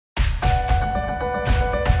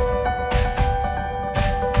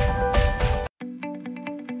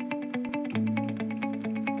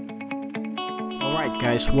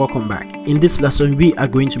Guys, welcome back. In this lesson we are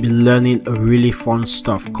going to be learning a really fun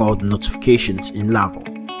stuff called notifications in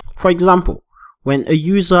Laravel. For example, when a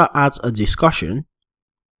user adds a discussion,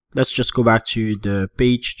 let's just go back to the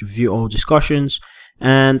page to view all discussions,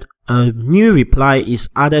 and a new reply is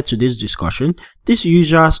added to this discussion. This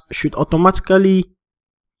user should automatically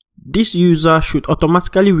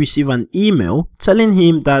receive an email telling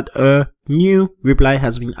him that a new reply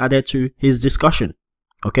has been added to his discussion.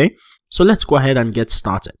 Okay, so let's go ahead and get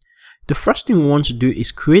started. The first thing we want to do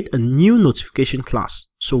is create a new notification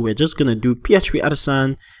class. So we're just going to do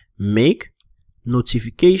php make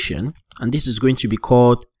notification, and this is going to be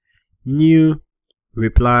called new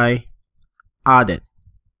reply added.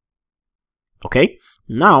 Okay,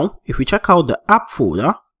 now if we check out the app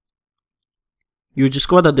folder, you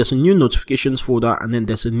discover that there's a new notifications folder, and then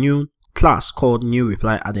there's a new class called new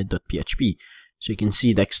reply added.php. So you can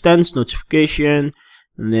see the extends notification,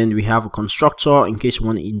 and then we have a constructor in case you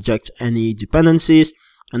want to inject any dependencies,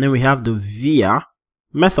 and then we have the via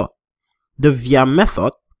method. The via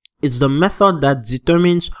method is the method that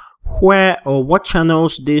determines where or what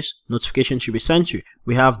channels this notification should be sent to.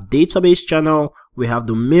 We have database channel, we have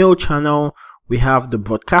the mail channel, we have the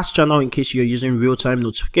broadcast channel in case you're using real-time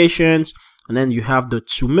notifications, and then you have the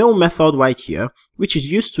to mail method right here, which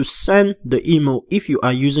is used to send the email if you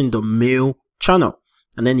are using the mail channel.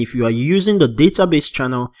 And then if you are using the database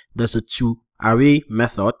channel, there's a to array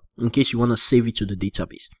method in case you want to save it to the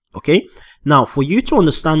database. Okay, now for you to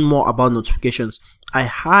understand more about notifications, I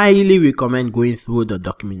highly recommend going through the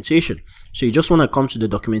documentation. So you just want to come to the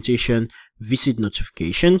documentation, visit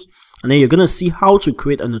notifications, and then you're going to see how to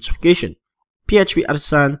create a notification.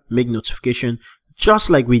 php make notification, just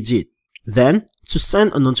like we did. Then to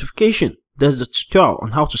send a notification, there's a tutorial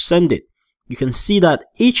on how to send it. You can see that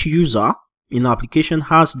each user in the application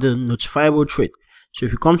has the notifiable trait. So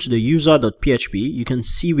if you come to the user.php, you can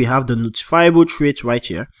see we have the notifiable trait right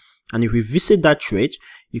here. And if we visit that trait,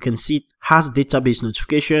 you can see it has database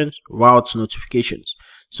notifications, routes notifications.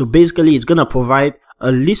 So basically it's going to provide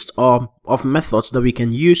a list of methods that we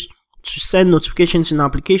can use to send notifications in the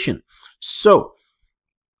application. So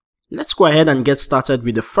let's go ahead and get started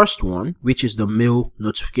with the first one, which is the mail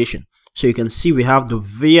notification. So you can see we have the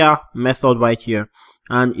via method right here,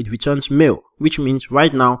 and it returns mail, which means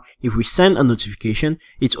right now if we send a notification,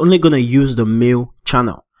 it's only going to use the mail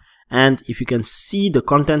channel. And if you can see the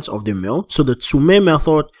contents of the mail, so the to mail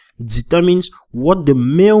method determines what the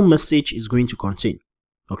mail message is going to contain.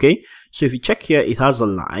 Okay, so if you check here, it has a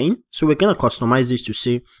line, so we're going to customize this to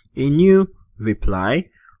say a new reply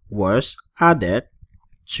was added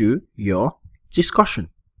to your discussion.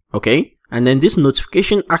 Okay, and then this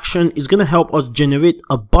notification action is going to help us generate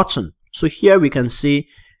a button. So here we can say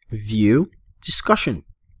view discussion,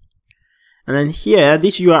 and then here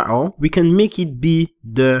this URL, we can make it be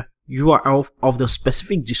the URL of the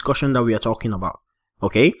specific discussion that we are talking about.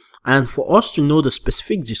 Okay, and for us to know the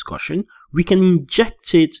specific discussion, we can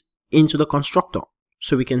inject it into the constructor.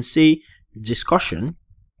 So we can say discussion.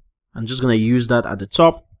 I'm just going to use that at the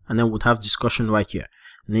top, and then we'll have discussion right here.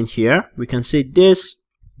 And then here we can say this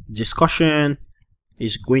discussion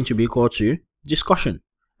is going to be equal to discussion,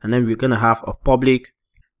 and then we're going to have a public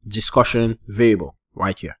discussion variable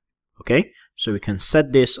right here. Okay, so we can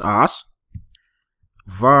set this as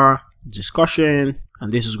var discussion,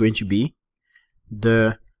 and this is going to be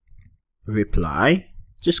the reply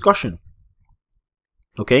discussion.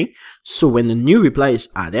 Okay, so when the new reply is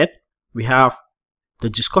added, we have the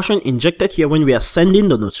discussion injected here when we are sending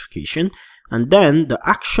the notification, and then the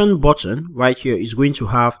action button right here is going to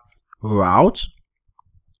have route,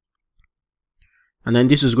 and then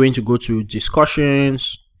this is going to go to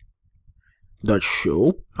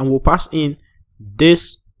discussions.show, and we'll pass in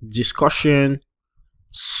this discussion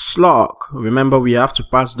slug. Remember, we have to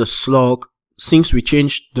pass the slug since we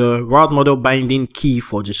changed the route model binding key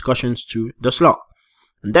for discussions to the slug.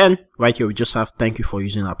 And then right here we just have thank you for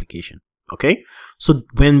using the application. Okay, so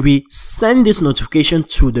when we send this notification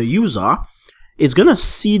to the user, it's gonna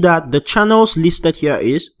see that the channels listed here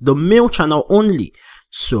is the mail channel only.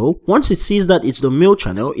 So once it sees that it's the mail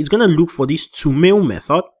channel, it's gonna look for this to mail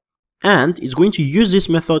method, and it's going to use this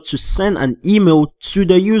method to send an email to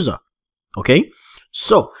the user. Okay,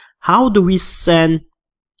 so how do we send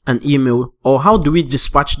an email, or how do we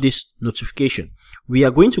dispatch this notification? We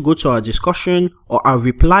are going to go to our discussion or our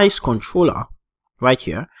replies controller right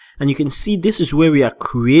here, and you can see this is where we are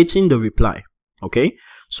creating the reply. Okay,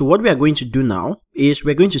 so what we are going to do now is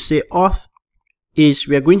we're going to say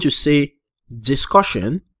we are going to say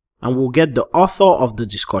discussion, and we'll get the author of the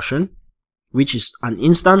discussion, which is an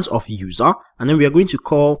instance of user, and then we are going to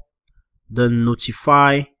call the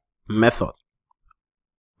notify method.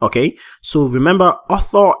 Okay, so remember,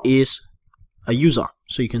 author is a user.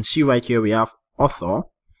 So you can see right here we have author,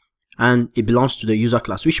 and it belongs to the user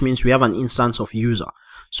class, which means we have an instance of user.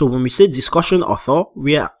 So when we say discussion author,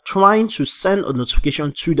 we are trying to send a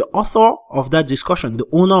notification to the author of that discussion, the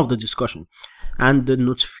owner of the discussion. And the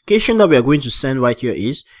notification that we are going to send right here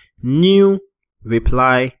is new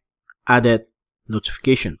reply added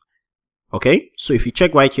notification. Okay, so if you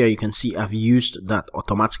check right here, you can see I've used that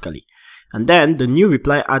automatically. And then the new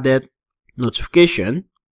reply added notification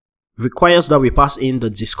requires that we pass in the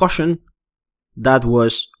discussion that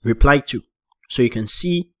was replied to. So you can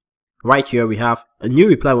see right here we have a new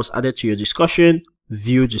reply was added to your discussion,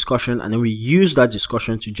 view discussion, and then we use that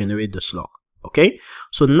discussion to generate the slug. Okay,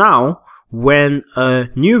 so now when a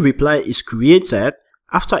new reply is created,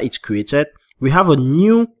 after it's created, we have a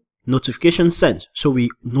new notification sent. So we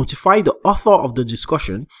notify the author of the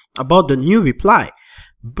discussion about the new reply,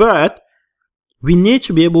 but we need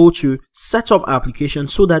to be able to set up our application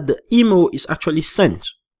so that the email is actually sent.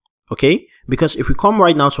 Okay, because if we come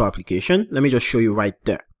right now to our application, let me just show you right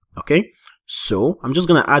there. Okay, so I'm just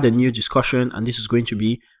going to add a new discussion, and this is going to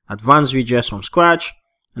be advanced Read.js from scratch.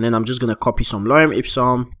 And then I'm just going to copy some lorem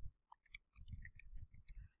ipsum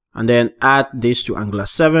and then add this to Angular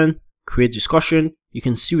 7, create discussion. You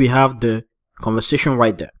can see we have the conversation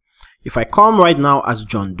right there. If I come right now as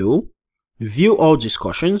John Doe, view all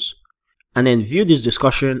discussions, and then view this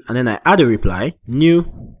discussion, and then I add a reply,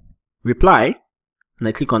 new reply, and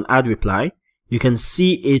I click on add reply, you can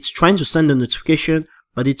see it's trying to send a notification,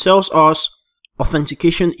 but it tells us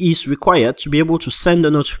authentication is required to be able to send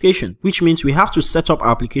a notification, which means we have to set up our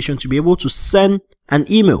application to be able to send an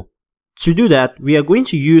email. To do that, we are going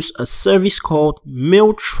to use a service called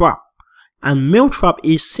Mailtrap, and Mailtrap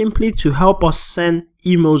is simply to help us send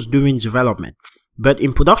emails during development. But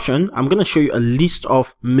in production, I'm going to show you a list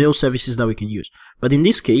of mail services that we can use. But in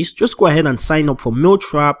this case, just go ahead and sign up for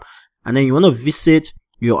Mailtrap, and then you want to visit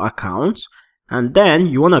your account, and then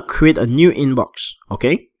you want to create a new inbox.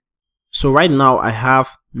 Okay, so right now I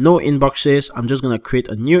have no inboxes. I'm just going to create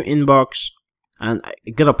a new inbox, and I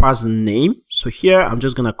gotta pass the name. So here I'm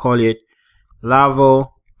just going to call it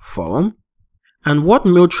Laravel form. And what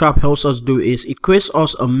Mailtrap helps us do is it creates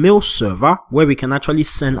us a mail server where we can actually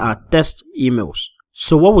send our test emails.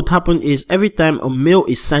 So what would happen is every time a mail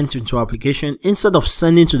is sent into our application, instead of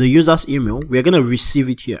sending to the user's email, we're going to receive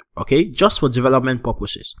it here, okay, just for development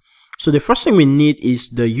purposes. So the first thing we need is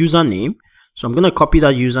the username. So I'm going to copy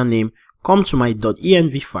that username, come to my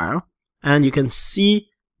 .env file, and you can see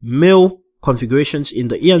mail configurations in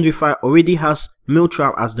the env file already has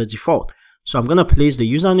Mailtrap as the default. So I'm going to place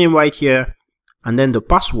the username right here, and then the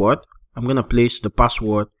password, I'm going to place the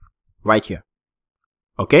password right here.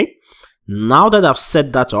 Okay, now that I've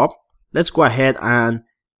set that up, let's go ahead and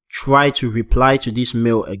try to reply to this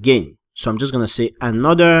mail again. So I'm just going to say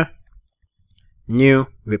another new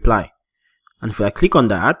reply. And if I click on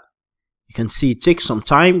that, you can see it takes some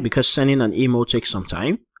time because sending an email takes some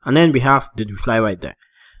time. And then we have the reply right there.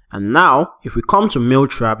 And now if we come to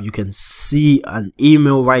Mailtrap, you can see an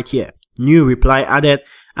email right here. New reply added,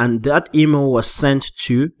 and that email was sent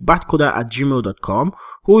to badcoder@gmail.com,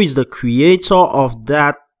 who is the creator of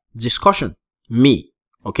that discussion, me.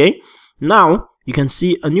 Okay, now you can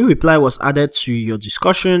see a new reply was added to your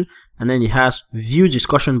discussion, and then it has view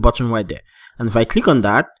discussion button right there. And if I click on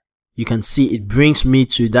that, you can see it brings me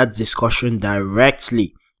to that discussion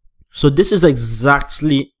directly. So this is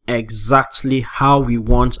exactly how we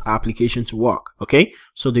want our application to work. Okay,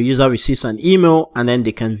 so the user receives an email and then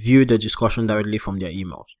they can view the discussion directly from their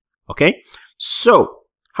emails. Okay, so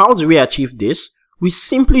how do we achieve this? We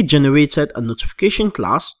simply generated a notification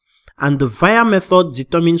class, and the via method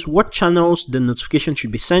determines what channels the notification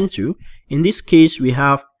should be sent to. In this case, we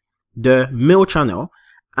have the mail channel,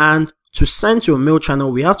 and to send to a mail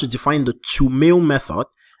channel, we have to define the toMail method,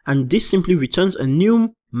 and this simply returns a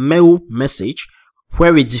new mail message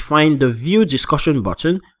where we define the view discussion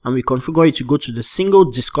button, and we configure it to go to the single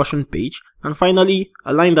discussion page, and finally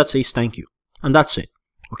a line that says thank you, and that's it.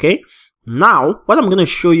 Okay, now what I'm going to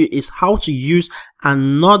show you is how to use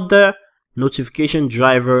another notification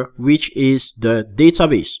driver, which is the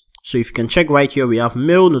database. So if you can check right here, we have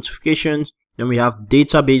mail notifications, then we have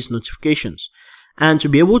database notifications. And to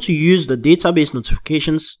be able to use the database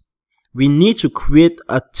notifications, we need to create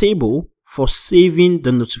a table for saving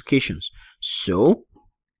the notifications. So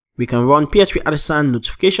we can run php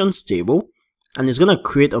notifications table, and it's going to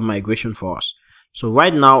create a migration for us. So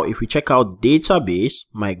right now, if we check out database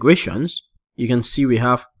migrations, you can see we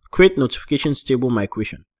have create notifications table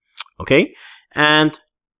migration. Okay, and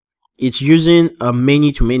it's using a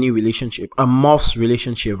many-to-many relationship, a MOFs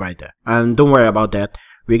relationship right there. And don't worry about that.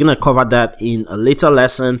 We're going to cover that in a later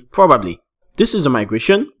lesson, probably. This is the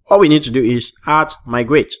migration. All we need to do is add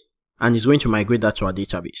migrate, and it's going to migrate that to our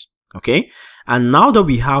database. Okay. And now that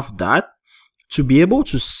we have that, to be able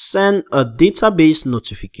to send a database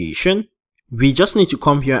notification, we just need to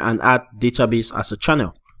come here and add database as a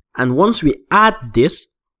channel. And once we add this,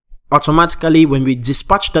 automatically when we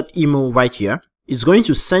dispatch that email right here, it's going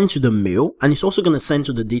to send to the mail, and it's also going to send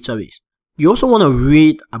to the database. You also want to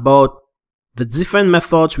read about the different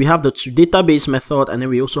methods. We have the toDatabase method, and then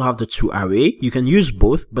we also have the toArray. You can use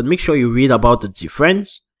both, but make sure you read about the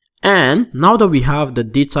difference. And now that we have the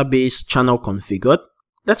database channel configured,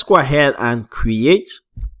 let's go ahead and create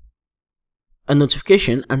a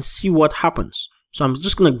notification and see what happens. So I'm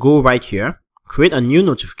just going to go right here, create a new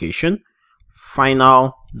notification,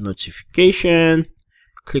 final notification,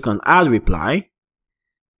 click on add reply,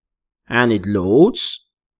 and it loads.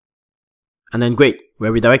 And then great,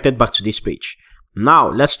 we're redirected back to this page. Now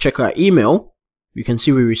let's check our email. You can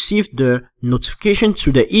see we received the notification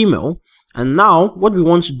to the email. And now what we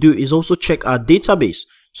want to do is also check our database.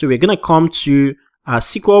 So we're going to come to our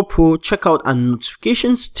SQL Pro checkout and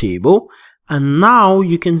notifications table. And now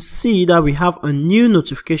you can see that we have a new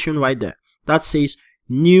notification right there that says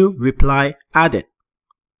new reply added.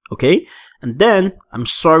 Okay. And then I'm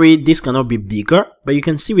sorry, this cannot be bigger, but you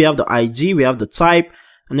can see we have the ID, we have the type,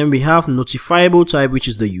 and then we have notifiable type, which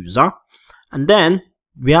is the user. And then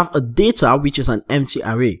we have a data, which is an empty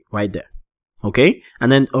array right there. Okay.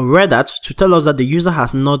 And then a read that to tell us that the user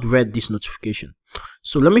has not read this notification.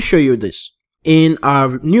 So let me show you this. In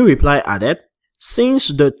our new reply added, since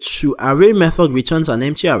the toArray method returns an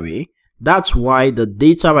empty array, that's why the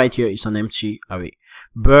data right here is an empty array.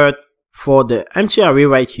 But for the empty array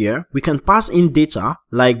right here, we can pass in data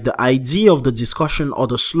like the ID of the discussion or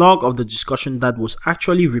the slug of the discussion that was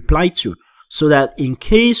actually replied to, so that in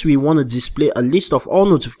case we want to display a list of all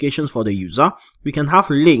notifications for the user, we can have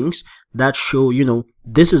links that show, you know,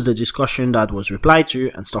 this is the discussion that was replied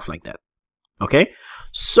to and stuff like that. Okay.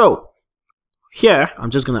 So here,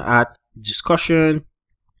 I'm just going to add discussion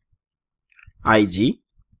ID,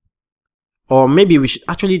 or maybe we should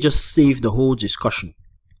actually just save the whole discussion.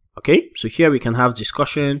 Okay, so here we can have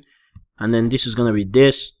discussion, and then this is going to be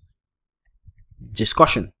this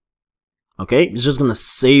discussion. Okay, it's just going to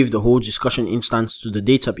save the whole discussion instance to the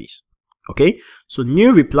database. Okay, so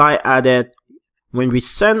new reply added. When we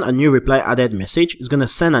send a new reply added message, it's going to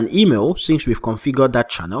send an email since we've configured that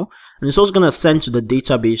channel, and it's also going to send to the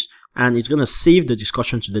database, and it's going to save the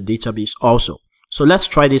discussion to the database also. So let's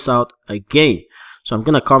try this out again. So I'm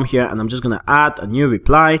going to come here and I'm just going to add a new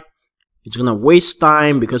reply. It's going to waste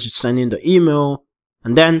time because it's sending the email,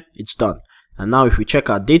 and then it's done. And now if we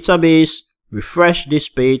check our database, refresh this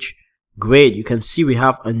page, great. You can see we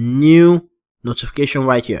have a new notification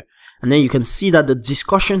right here. And then you can see that the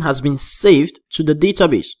discussion has been saved to the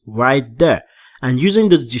database right there. And using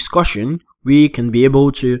this discussion, we can be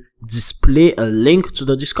able to display a link to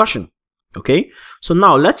the discussion. Okay. So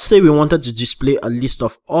now let's say we wanted to display a list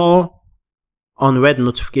of all unread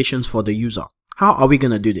notifications for the user. How are we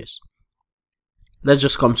going to do this? Let's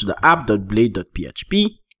just come to the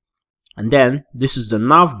app.blade.php, and then this is the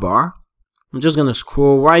navbar. I'm just going to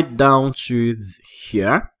scroll right down to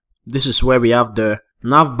here. This is where we have the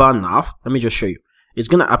navbar nav. Let me just show you. It's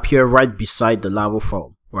going to appear right beside the Laravel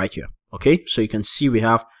form right here. Okay, so you can see we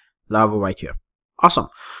have Laravel right here. Awesome.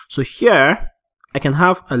 So here I can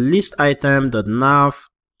have a list item.nav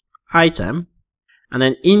item, and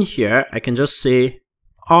then in here I can just say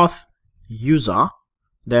auth user,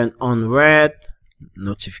 then unread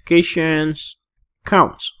notifications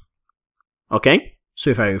count. Okay,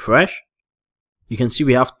 so if I refresh, you can see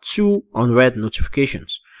we have 2 unread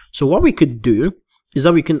notifications. So what we could do is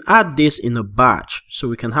that we can add this in a batch. So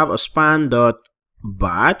we can have a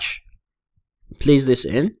span.batch, place this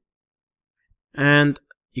in, and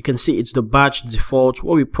you can see it's the batch default.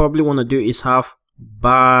 What we probably want to do is have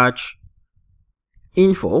batch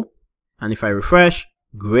info, and if I refresh,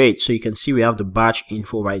 great. So you can see we have the batch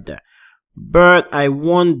info right there. But I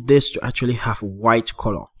want this to actually have white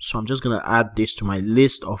color. So I'm just going to add this to my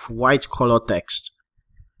list of white color text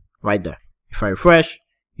right there. If I refresh,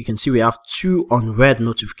 you can see we have 2 unread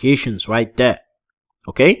notifications right there.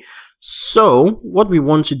 Okay. So what we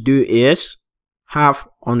want to do is have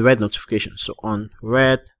unread notifications. So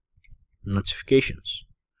unread notifications.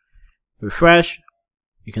 Refresh.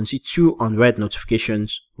 You can see 2 unread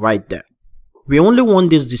notifications right there. We only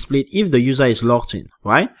want this displayed if the user is logged in,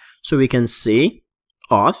 right? So we can say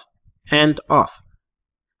auth and auth,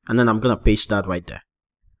 and then I'm going to paste that right there.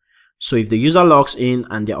 So if the user logs in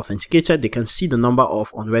and they're authenticated, they can see the number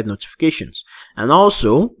of unread notifications. And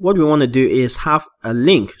also what we want to do is have a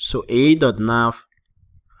link. So a.nav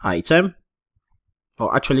item,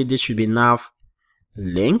 or actually this should be nav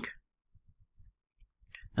link.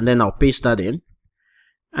 And then I'll paste that in.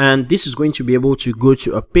 And this is going to be able to go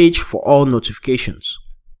to a page for all notifications.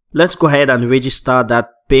 Let's go ahead and register that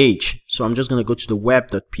page. So I'm just going to go to the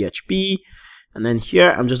web.php, and then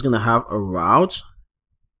here I'm just going to have a route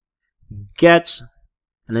get,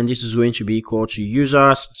 and then this is going to be equal to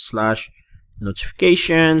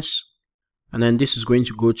users/notifications, and then this is going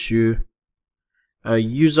to go to a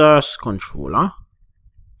users controller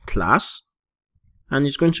class, and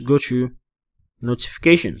it's going to go to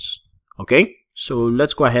notifications. Okay, so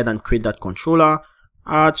let's go ahead and create that controller.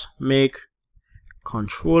 Make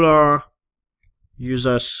controller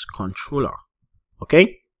users controller.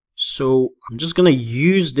 Okay, so I'm just gonna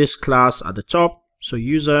use this class at the top. So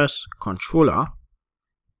users controller,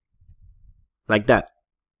 like that.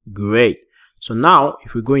 Great. So now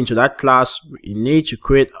if we go into that class, we need to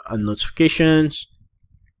create a notifications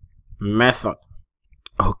method.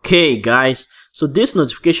 Okay guys, so this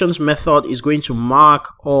notifications method is going to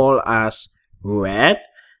mark all as read,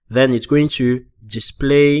 then it's going to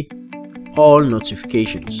display all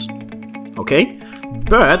notifications. Okay,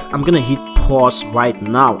 but I'm gonna hit pause right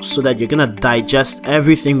now so that you're gonna digest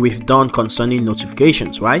everything we've done concerning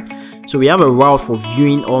notifications, right? So we have a route for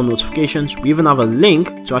viewing all notifications. We even have a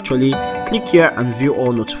link to actually click here and view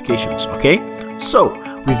all notifications. Okay, so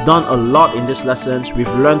we've done a lot in this lessons.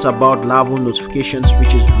 We've learned about Laravel notifications,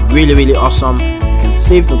 which is really awesome. We can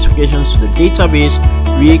save notifications to the database,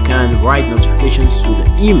 we can write notifications to the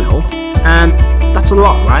email, and that's a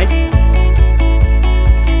lot, right?